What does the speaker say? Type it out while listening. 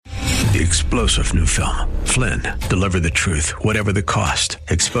the explosive new film, Flynn, deliver the truth, whatever the cost,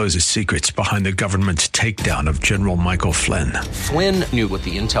 exposes secrets behind the government's takedown of General Michael Flynn. Flynn knew what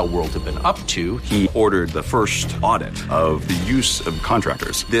the intel world had been up to. He ordered the first audit of the use of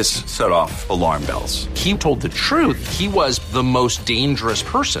contractors. This set off alarm bells. He told the truth. He was the most dangerous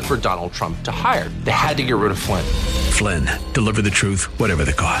person for Donald Trump to hire. They had to get rid of Flynn. Flynn, deliver the truth, whatever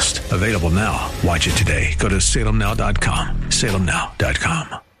the cost. Available now. Watch it today. Go to salemnow.com.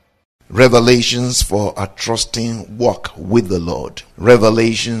 salemnow.com. Revelations for a trusting walk with the Lord.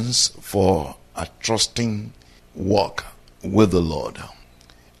 Revelations for a trusting walk with the Lord.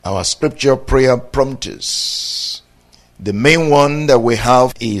 Our scripture prayer prompters. The main one that we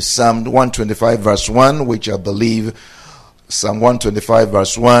have is Psalm 125 verse 1, which I believe Psalm 125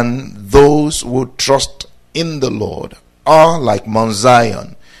 verse 1, those who trust in the Lord are like Mount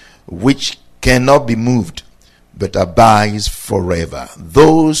Zion, which cannot be moved, but abides forever.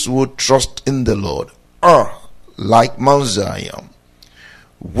 Those who trust in the Lord are like Mount Zion,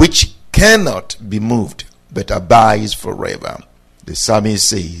 which cannot be moved, but abides forever. The psalmist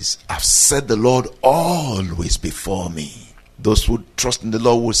says, I've set the Lord always before me. Those who trust in the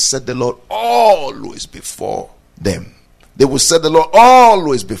Lord will set the Lord always before them. They will set the Lord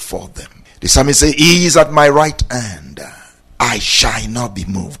always before them. The psalmist says, He is at my right hand. I shall not be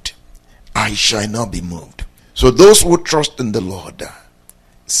moved. I shall not be moved. So those who trust in the Lord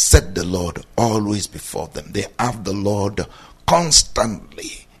set the Lord always before them. They have the Lord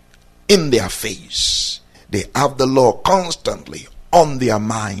constantly in their face. They have the Lord constantly on their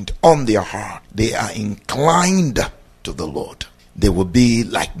mind, on their heart. They are inclined to the Lord. They will be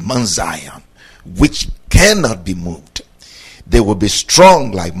like Mount Zion, which cannot be moved. They will be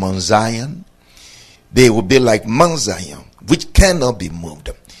strong like Mount Zion. They will be like Mount Zion, which cannot be moved.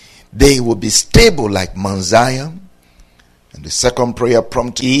 They will be stable like Mount Zion. And the second prayer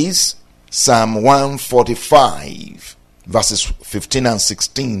prompt is Psalm 145, verses 15 and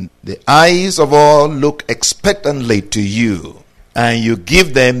 16. The eyes of all look expectantly to you, and you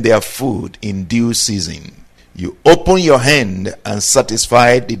give them their food in due season. You open your hand and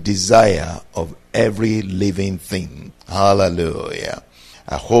satisfy the desire of every living thing. Hallelujah.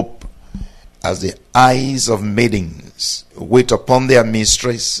 I hope as the eyes of maidens wait upon their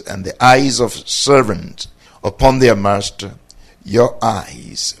mistress, and the eyes of servants upon their master, your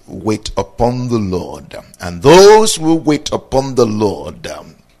eyes wait upon the Lord. And those who wait upon the Lord,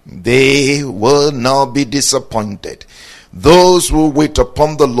 they will not be disappointed. Those who wait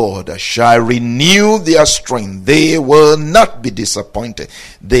upon the Lord shall renew their strength. They will not be disappointed.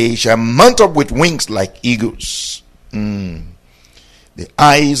 They shall mount up with wings like eagles. The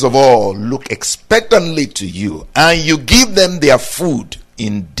eyes of all look expectantly to you, and you give them their food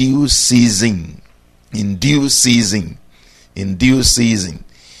in due season. In due season. In due season.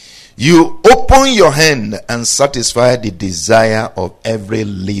 You open your hand and satisfy the desire of every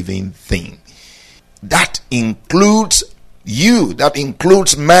living thing. That includes you. That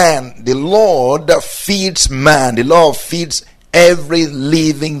includes man. The Lord feeds man. The Lord feeds every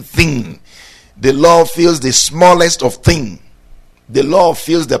living thing. The Lord feeds the smallest of things. The Lord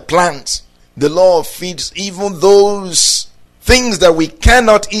feeds the plants. The Lord feeds even those things that we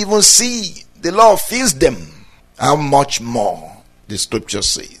cannot even see. The Lord feeds them. How much more, the scripture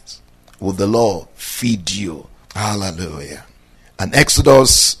says, will the Lord feed you? Hallelujah. And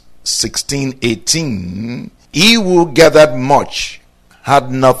Exodus 16:18, he who gathered much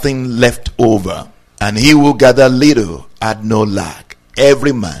had nothing left over, and he who gathered little had no lack.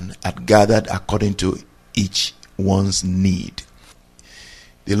 Every man had gathered according to each one's need.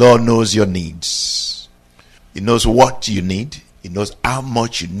 The Lord knows your needs. He knows what you need. He knows how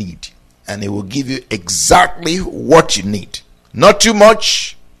much you need. And He will give you exactly what you need. Not too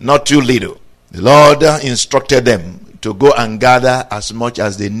much, not too little. The Lord instructed them to go and gather as much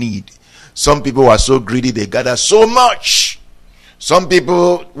as they need. Some people were so greedy, they gathered so much. Some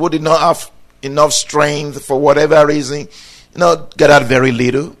people who did not have enough strength for whatever reason, gathered very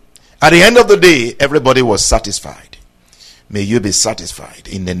little. At the end of the day, everybody was satisfied. May you be satisfied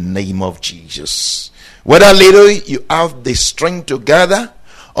in the name of Jesus. Whether little you have the strength to gather,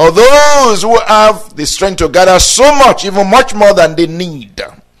 or those who have the strength to gather so much, even much more than they need,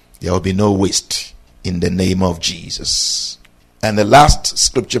 there will be no waste in the name of Jesus. And the last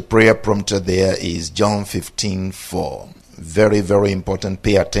scripture prayer prompted there is John 15:4. Very, very important.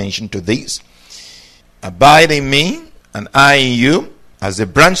 Pay attention to this. Abide in me, and I in you, as the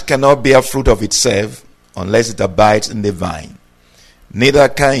branch cannot bear fruit of itself unless it abides in the vine. Neither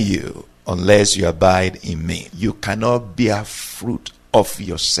can you unless you abide in me. You cannot bear fruit of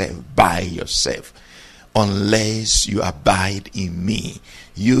yourself, by yourself, unless you abide in me.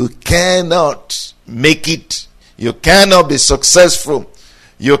 You cannot make it. You cannot be successful.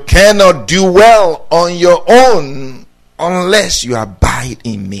 You cannot do well on your own unless you abide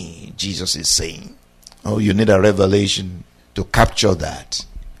in me, Jesus is saying. Oh, you need a revelation to capture that.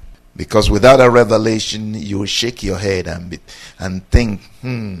 Because without a revelation, you will shake your head and think,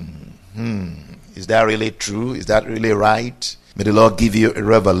 is that really true? Is that really right? May the Lord give you a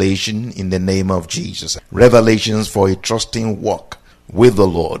revelation in the name of Jesus. Revelations for a trusting walk with the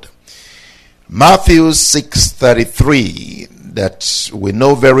Lord. Matthew 6:33, that we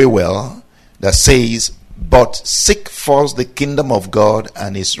know very well, that says, but seek first the kingdom of God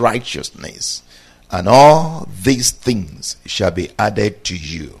and his righteousness, and all these things shall be added to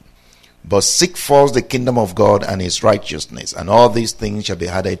you. But seek first the kingdom of God and his righteousness, and all these things shall be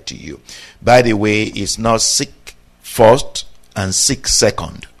added to you. By the way, it's not seek first and seek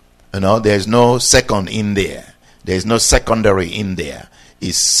second. There's no second in there. There's no secondary in there.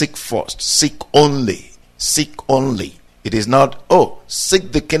 It's seek first, seek only, seek only. It is not,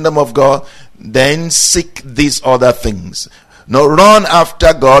 seek the kingdom of God, then seek these other things. No, run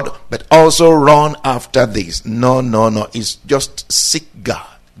after God, but also run after this. No. It's just seek God.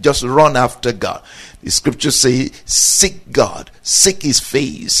 Just run after God. The scriptures say, seek God, seek his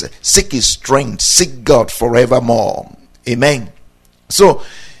face, seek his strength, seek God forevermore. Amen. So,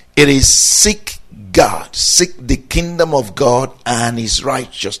 it is seek God, seek the kingdom of God and his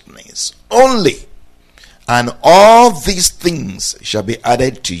righteousness only. And all these things shall be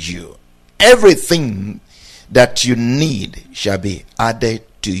added to you. Everything that you need shall be added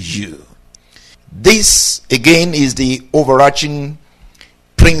to you. This, again, is the overarching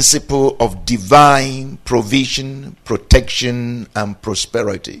principle of divine provision, protection, and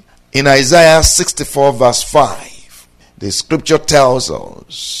prosperity. In Isaiah 64 verse 5, the scripture tells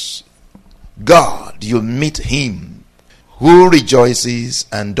us, God, you'll meet him who rejoices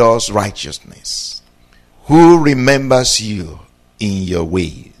and does righteousness, who remembers you in your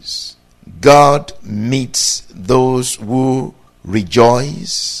ways. God meets those who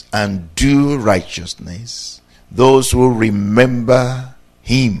rejoice and do righteousness, those who remember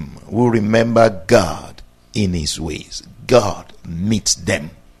him, who remember God in his ways. God meets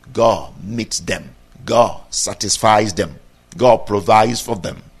them. God meets them. God satisfies them. God provides for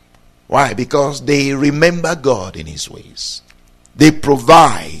them. Why? Because they remember God in his ways. They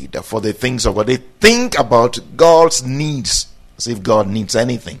provide for the things of God. They think about God's needs as if God needs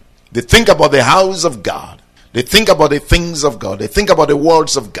anything. They think about the house of God. They think about the things of God. They think about the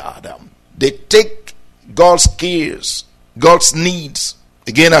words of God. They take God's cares, God's needs,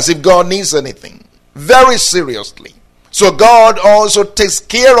 again, as if God needs anything, very seriously. So God also takes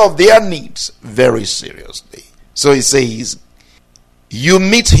care of their needs very seriously. So he says, you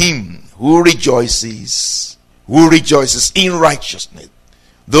meet him who rejoices in righteousness.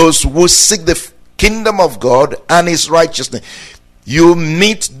 Those who seek the kingdom of God and his righteousness. You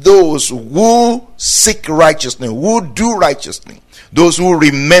meet those who seek righteousness, who do righteousness. Those who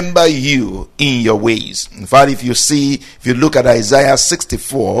remember you in your ways. In fact, if you look at Isaiah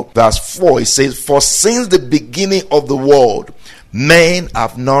 64 verse 4, it says, for since the beginning of the world, men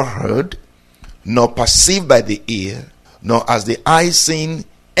have not heard, nor perceived by the ear, nor has the eye seen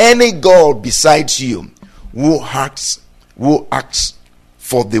any God besides you, who acts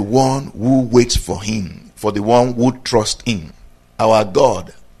for the one who waits for him, for the one who trusts him. Our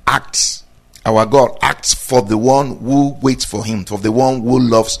God acts for the one who waits for him, for the one who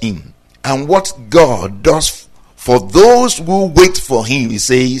loves him. And what God does for those who wait for him, he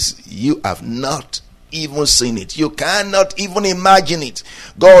says, you have not even seen it. You cannot even imagine it.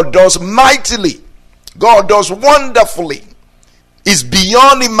 God does mightily. God does wonderfully. It's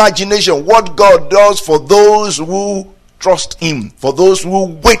beyond imagination what God does for those who trust him, for those who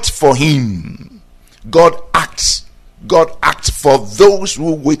wait for him. God acts. God acts for those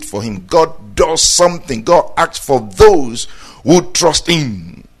who wait for him. God does something. God acts for those who trust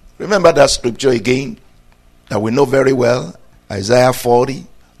him. Remember that scripture again that we know very well, Isaiah 40.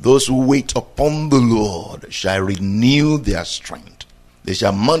 Those who wait upon the Lord shall renew their strength. They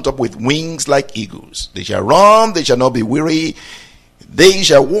shall mount up with wings like eagles. They shall run, they shall not be weary. They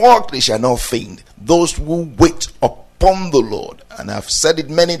shall walk, they shall not faint. Those who wait upon the Lord. And I've said it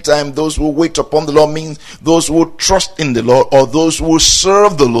many times, those who wait upon the Lord means those who trust in the Lord, or those who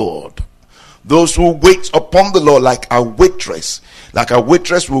serve the Lord. Those who wait upon the Lord, like a waitress. Like a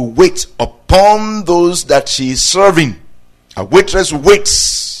waitress will wait upon those that she is serving. A waitress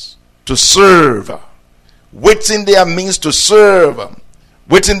waits to serve. Waiting there means to serve.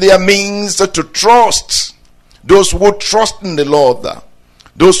 Waiting there means to trust. Those who trust in the Lord.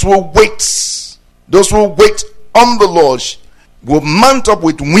 Those who wait on the Lord will mount up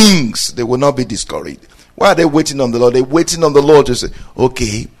with wings. They will not be discouraged. Why are they waiting on the Lord? They're waiting on the Lord to say,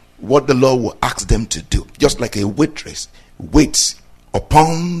 okay, what the Lord will ask them to do. Just like a waitress waits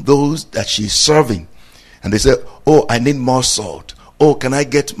upon those that she's serving. And they say, oh, I need more salt. Oh, can I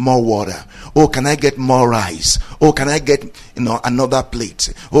get more water? Oh, can I get more rice? Oh, can I get, another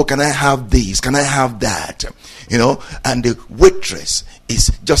plate? Oh, can I have this? Can I have that? And the waitress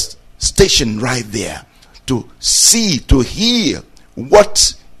is just stationed right there to see, to hear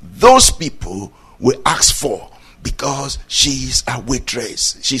what those people will ask for, because she's a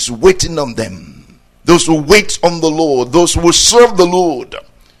waitress. She's waiting on them. Those who wait on the Lord, those who will serve the Lord,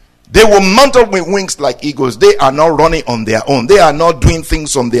 they will mount up with wings like eagles. They are not running on their own. They are not doing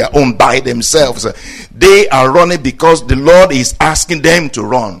things on their own by themselves. They are running because the Lord is asking them to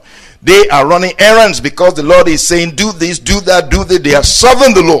run. They are running errands because the Lord is saying, do this, do that, do that. They are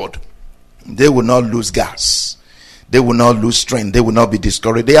serving the Lord. They will not lose gas. They will not lose strength. They will not be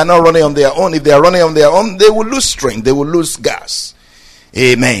discouraged. They are not running on their own. If they are running on their own, they will lose strength. They will lose gas.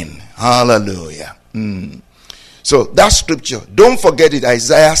 Amen. Hallelujah. So that scripture, don't forget it.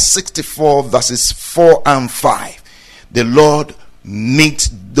 Isaiah 64 verses 4 and 5. The Lord meets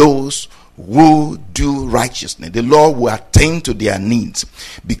those who do righteousness. The Lord will attend to their needs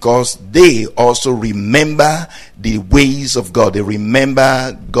because they also remember the ways of God. They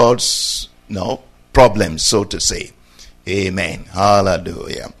remember God's problems, so to say. Amen.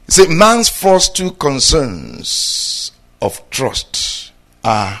 Hallelujah. See, man's first two concerns of trust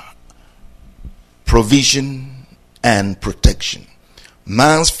are provision and protection.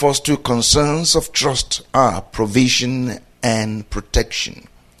 Man's first two concerns of trust are provision and protection.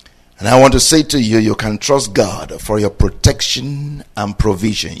 And I want to say to you, you can trust God for your protection and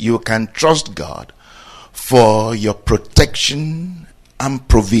provision. You can trust God for your protection and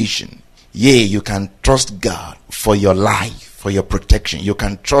provision. Yea, you can trust God for your life, for your protection. You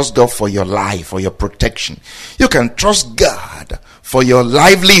can trust God for your life, for your protection. You can trust God for your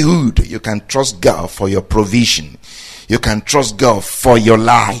livelihood. You can trust God for your provision. You can trust God for your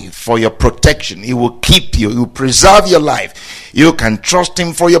life, for your protection. He will keep you. He will preserve your life. You can trust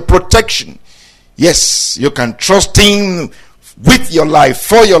Him for your protection. Yes, you can trust Him with your life,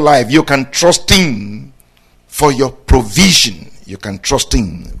 for your life. You can trust Him for your provision. You can trust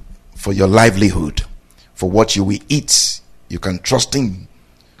Him for your livelihood, for what you will eat. You can trust Him.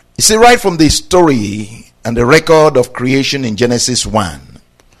 You see, right from the story and the record of creation in Genesis 1,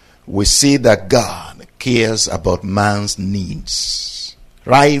 we see that God cares about man's needs.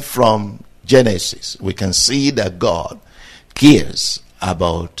 Right from Genesis, we can see that God cares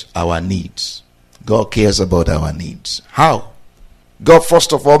about our needs. God cares about our needs. How? God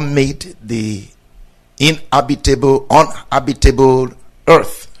first of all made the uninhabitable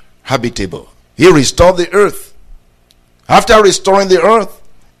earth habitable. He restored the earth. After restoring the earth,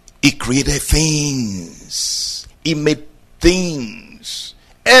 He created things. He made things.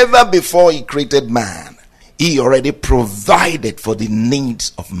 Ever before He created man, He already provided for the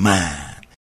needs of man.